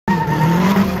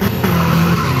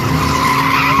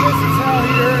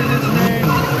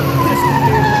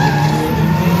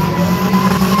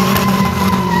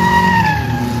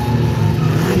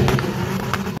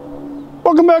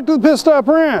to the Pit Stop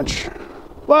Ranch.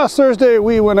 Last Thursday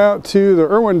we went out to the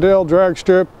Irwindale drag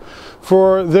strip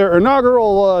for their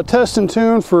inaugural test and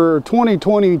tune for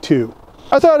 2022.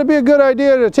 I thought it'd be a good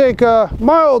idea to take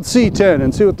my old C10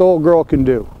 and see what the old girl can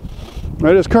do.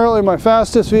 It is currently my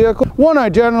fastest vehicle. One I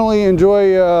generally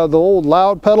enjoy the old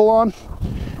loud pedal on,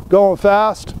 going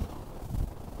fast.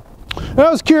 And I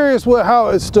was curious how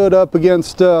it stood up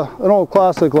against an old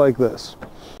classic like this.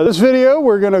 In this video,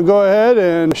 we're going to go ahead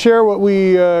and share what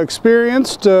we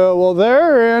experienced while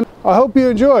there, and I hope you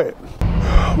enjoy it.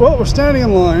 Well, we're standing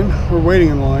in line, we're waiting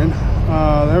in line,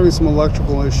 having some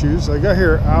electrical issues. I got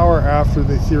here an hour after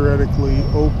they theoretically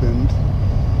opened,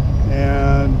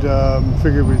 and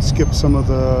figured we'd skip some of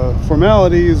the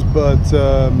formalities, but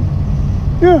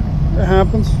yeah, it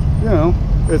happens. You know,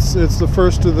 it's the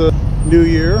first of the new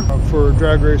year for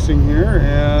drag racing here,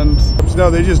 and now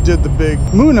they just did the big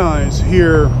moon eyes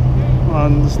here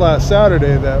on this last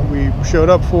Saturday that we showed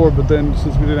up for, but then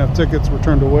since we didn't have tickets, we're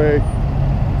turned away.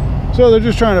 So they're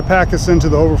just trying to pack us into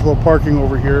the overflow parking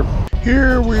over here.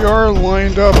 Here we are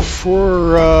lined up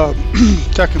for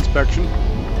tech inspection.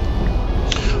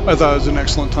 I thought it was an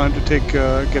excellent time to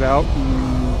get out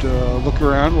and look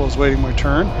around while I was waiting my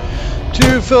turn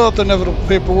to fill out the inevitable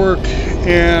paperwork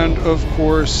and, of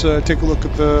course, take a look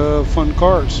at the fun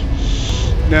cars.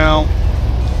 Now,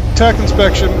 tech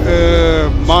inspection,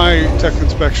 my tech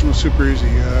inspection was super easy.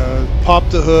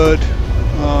 Popped the hood,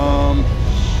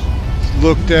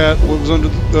 looked at what was under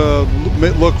the,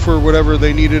 look for whatever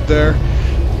they needed there,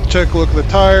 check a look at the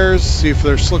tires, see if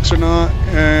they're slicks or not,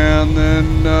 and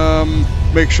then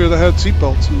make sure they had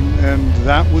seatbelts, and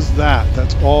that was that.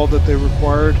 That's all that they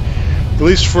required, at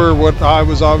least for what I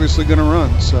was obviously going to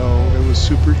run, so it was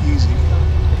super easy.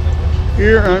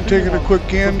 Here I'm taking a quick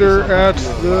gander at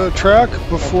the track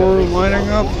before lining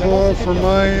up for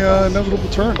my inevitable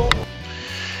turn.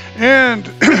 And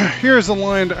here's the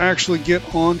line to actually get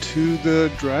onto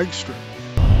the drag strip.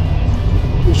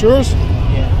 It's yours?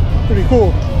 Yeah. Pretty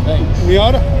cool. Thanks.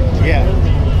 Miata? Yeah.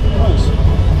 Nice.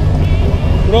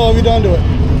 What all have you done to it?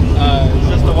 It's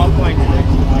just a 1.6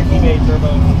 V8 turbo.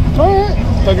 Alright.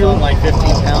 Have you like 15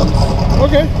 pounds?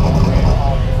 Okay.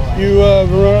 You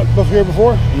run up here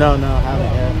before? No, I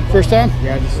haven't yet. First time?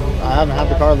 Yeah, I haven't had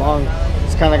the car long.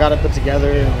 Just kind of got it put together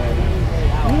and then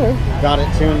got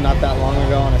it tuned not that long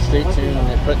ago on a street tune, and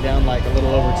it put down like a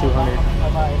little over 200.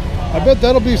 I bet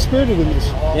that'll be spirited in this.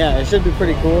 Yeah, it should be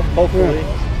pretty cool, hopefully.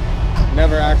 Yeah.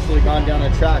 Never actually gone down a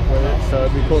track with it, so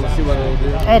it'd be cool to see what it'll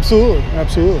do. Absolutely,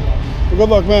 absolutely. Well, good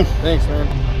luck, man. Thanks, man.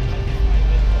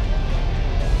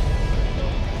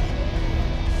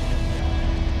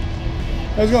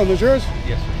 How's it going? Those yours?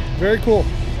 Yes, sir. Very cool.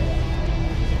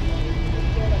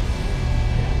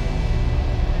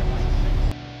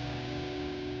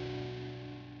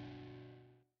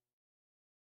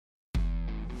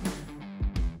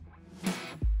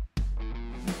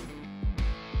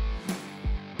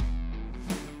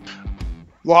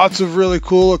 Lots of really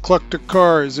cool eclectic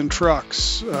cars and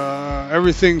trucks.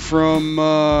 Everything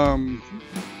from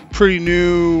pretty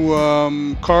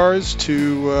new cars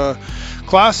to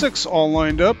classics, all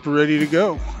lined up, ready to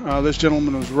go. This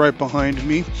gentleman was right behind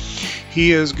me. He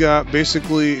has got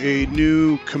basically a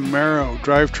new Camaro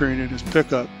drivetrain in his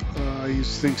pickup. He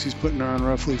thinks he's putting around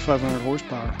roughly 500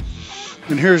 horsepower.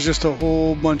 And here's just a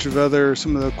whole bunch of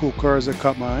some of the cool cars that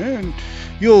caught my eye. And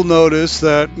you'll notice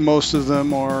that most of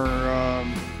them are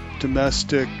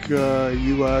domestic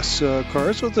U.S.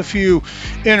 cars with a few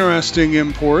interesting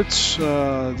imports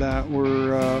that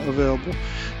were available.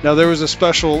 Now there was a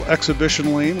special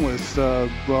exhibition lane with,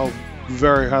 well,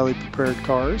 very highly prepared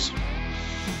cars.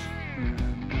 And,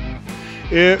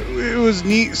 it was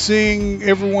neat seeing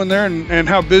everyone there and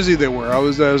how busy they were. I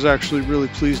was actually really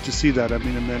pleased to see that. I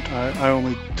mean, it meant I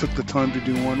only took the time to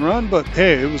do one run, but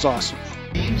hey, it was awesome.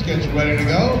 Teams gets ready to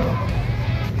go.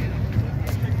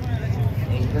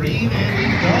 Goes green and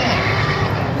he's gone.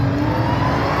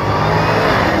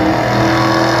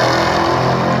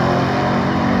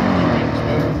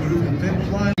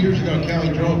 Years ago, Kelly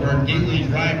drove her Gately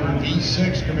driver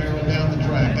V6 Camaro down the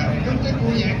track. Got a perfect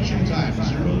reaction time,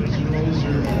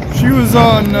 0-0-0. She was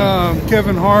on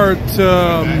Kevin Hart,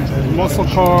 Muscle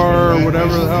Car, or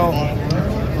whatever the hell,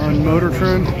 on Motor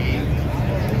Trend.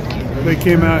 They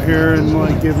came out here and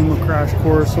like gave him a crash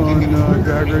course on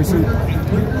drag racing.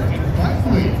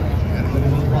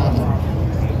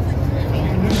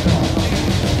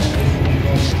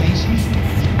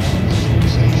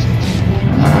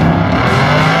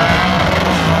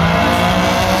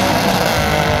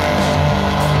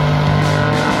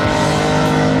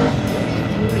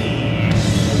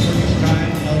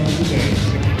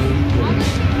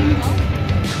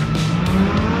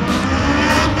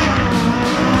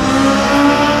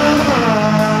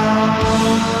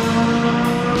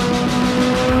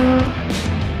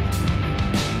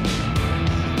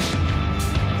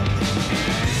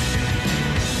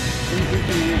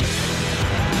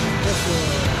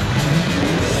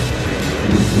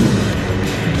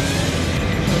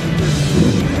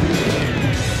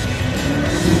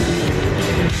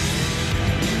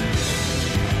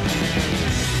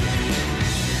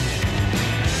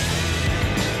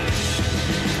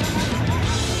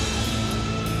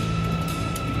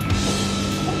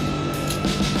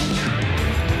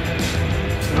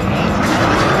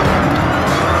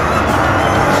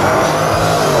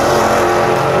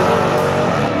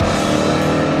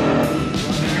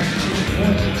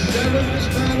 This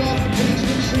time off the pace of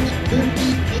 6:50.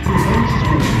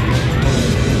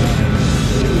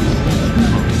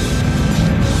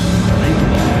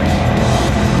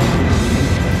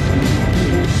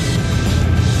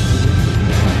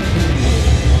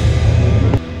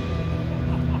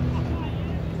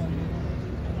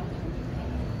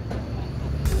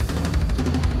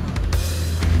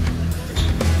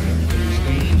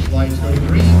 Lights go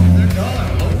green, they're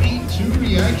gone. Low heat, 2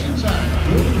 reaction time.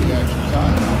 Good reaction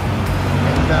time.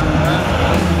 And down the back,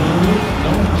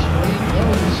 going straight,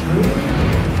 going smooth.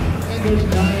 And goes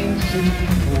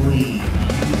 963.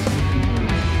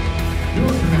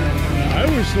 I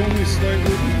was only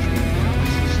slightly.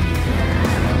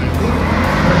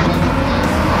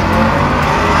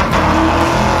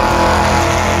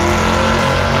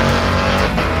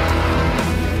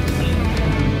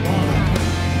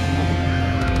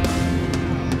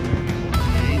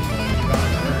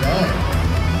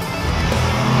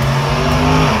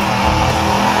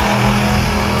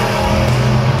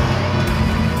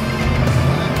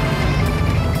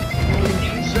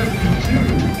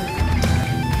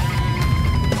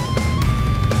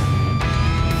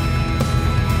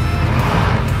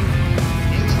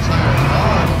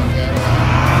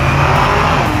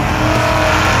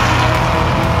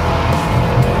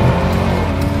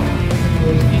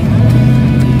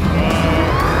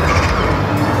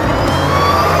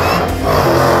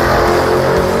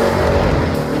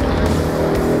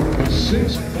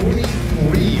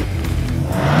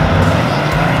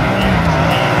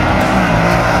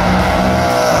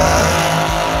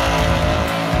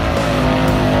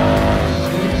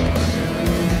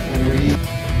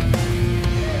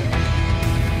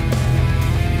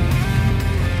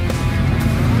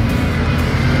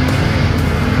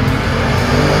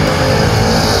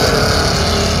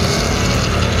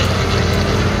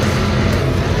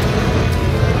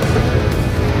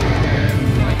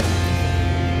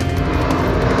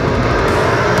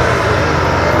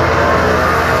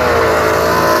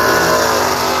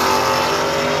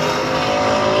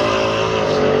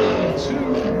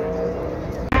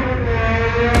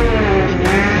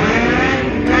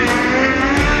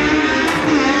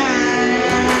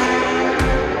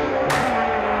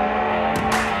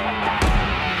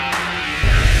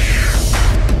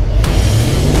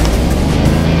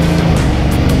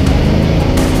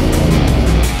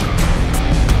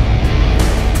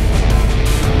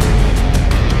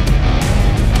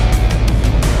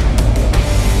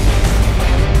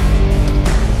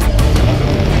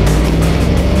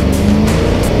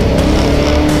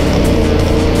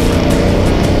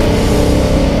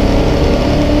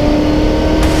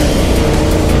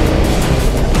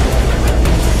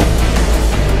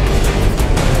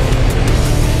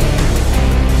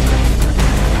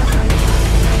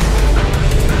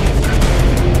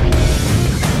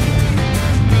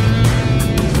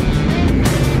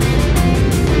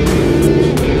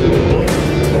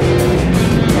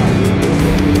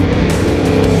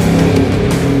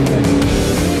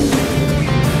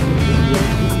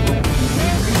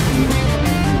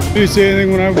 Did you say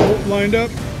anything when I lined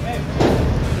up? You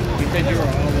said you were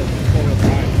all four-wheel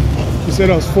drive. You said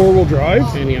I was four-wheel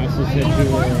drive? And he also said you were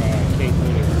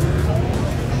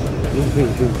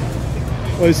K20.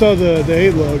 Well, I saw the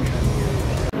 8-lug.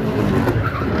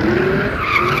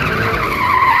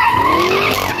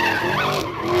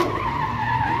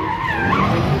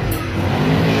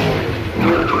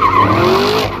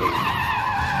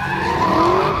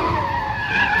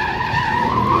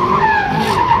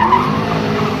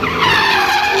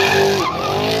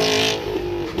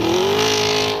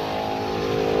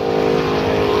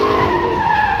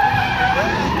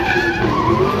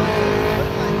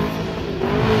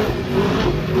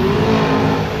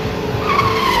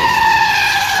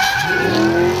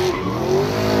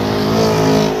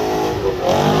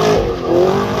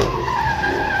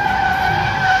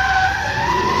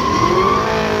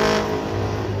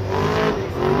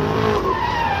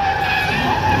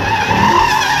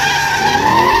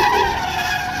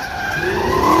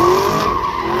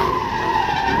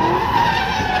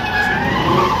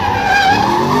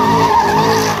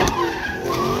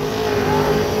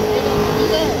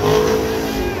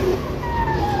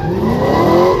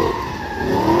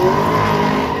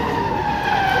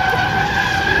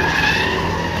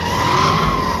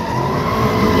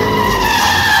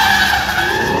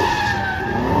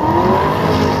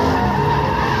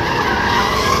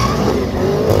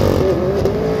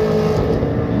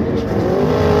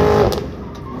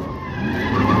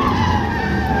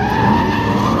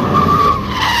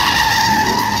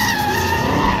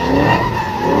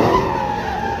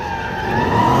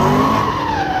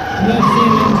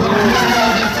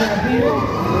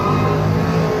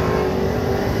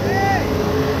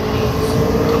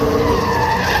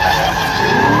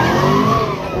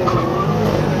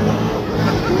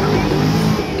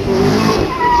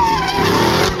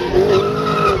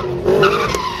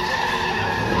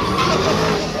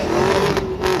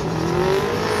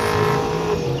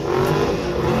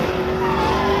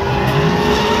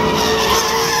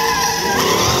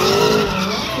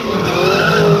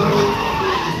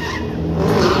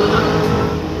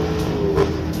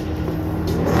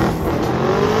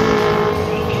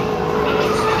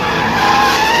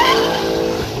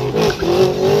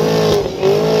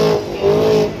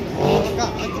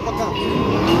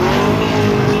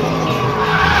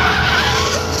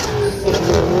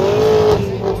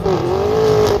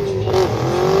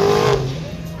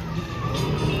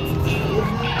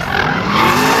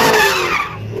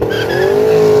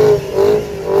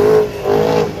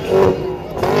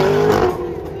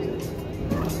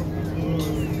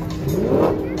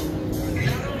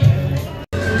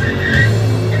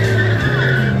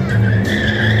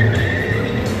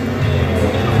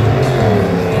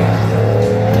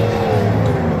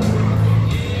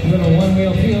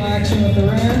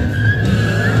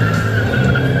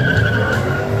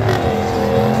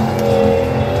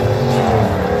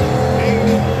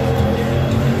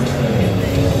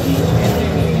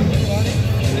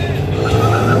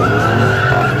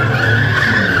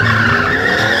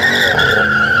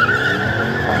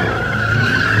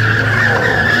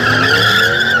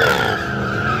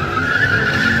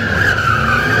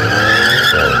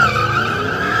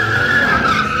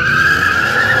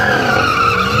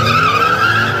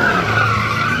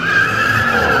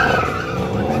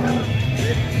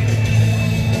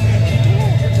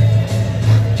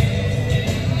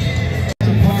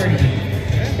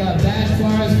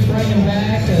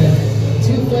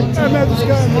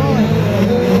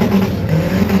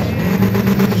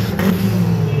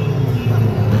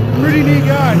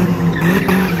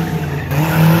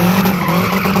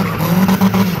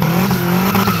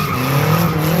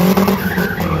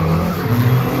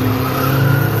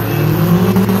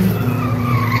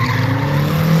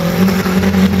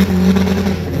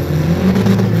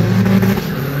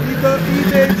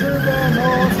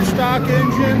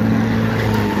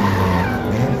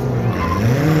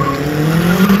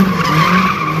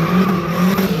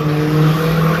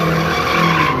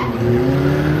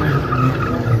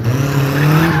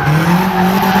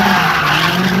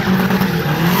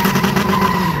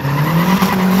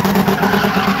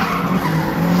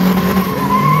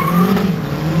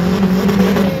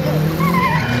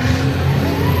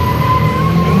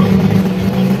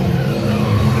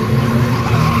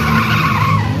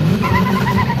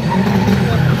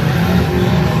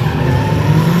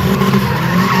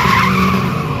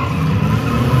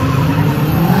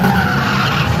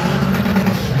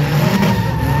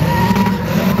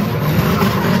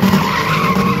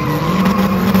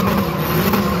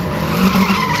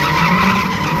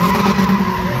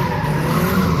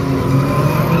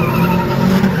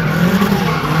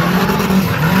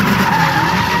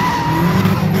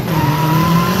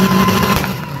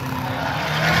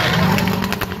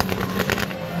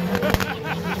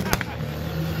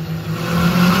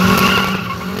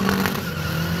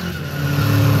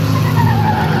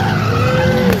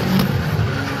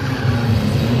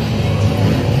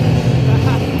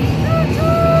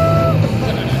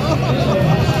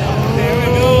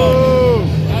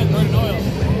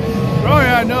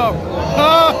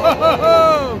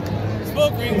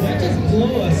 Smoke rings. Did that just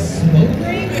blow a smoke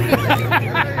ring?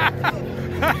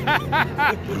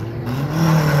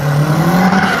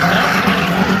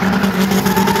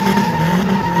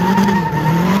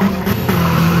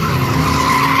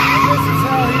 This is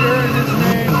how he earned his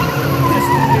name.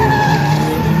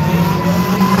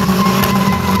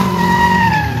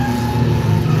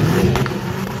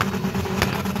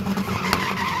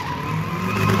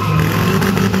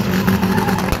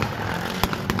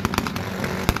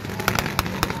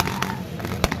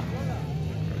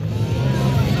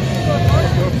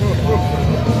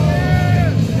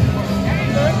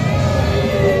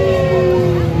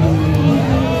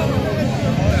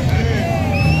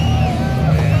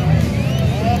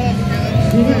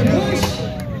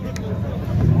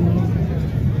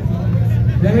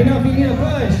 Let me know if you need a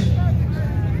push.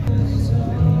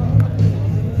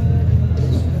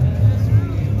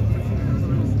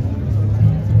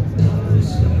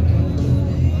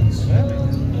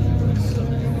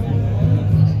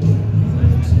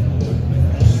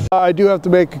 I do have to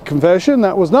make a confession.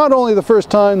 That was not only the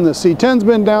first time the C10's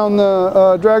been down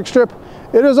the drag strip,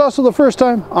 it is also the first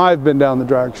time I've been down the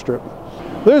drag strip.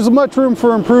 There's much room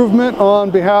for improvement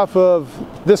on behalf of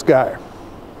this guy.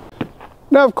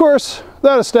 Now, of course,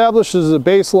 that establishes a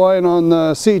baseline on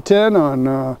the C10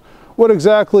 on what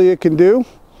exactly it can do,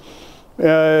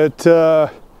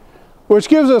 which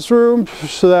gives us room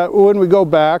so that when we go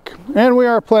back, and we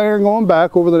are planning on going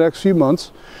back over the next few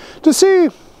months, to see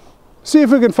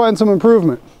if we can find some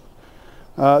improvement.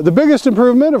 The biggest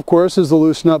improvement, of course, is the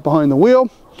loose nut behind the wheel,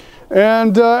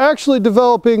 and actually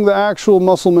developing the actual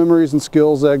muscle memories and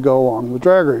skills that go along with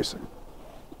drag racing.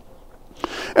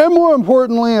 And more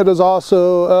importantly, it is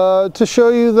also to show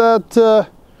you that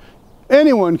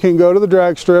anyone can go to the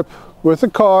drag strip with a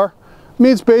car,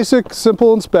 meets basic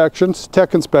simple inspections,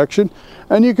 tech inspection,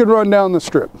 and you can run down the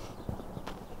strip.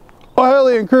 I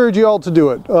highly encourage you all to do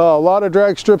it. A lot of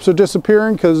drag strips are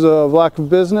disappearing because of lack of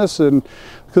business and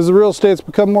because the real estate's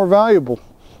become more valuable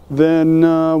than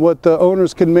what the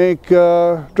owners can make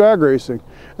drag racing,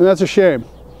 and that's a shame.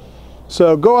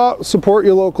 So go out, support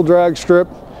your local drag strip,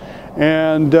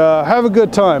 and have a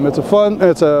good time. It's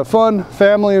a fun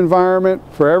family environment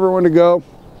for everyone to go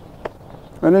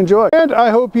and enjoy. And I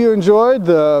hope you enjoyed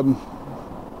the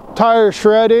tire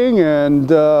shredding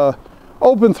and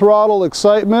open throttle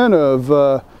excitement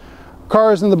of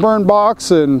cars in the burn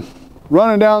box and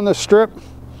running down the strip,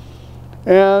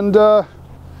 and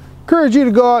encourage you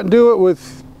to go out and do it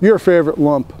with your favorite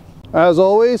lump. As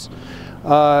always,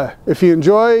 if you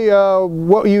enjoy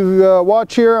what you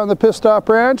watch here on the Pit Stop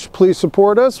Ranch, please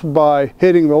support us by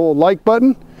hitting the old like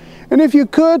button. And if you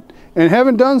could, and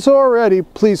haven't done so already,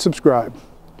 please subscribe.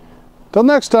 Till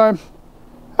next time,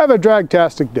 have a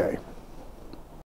drag-tastic day.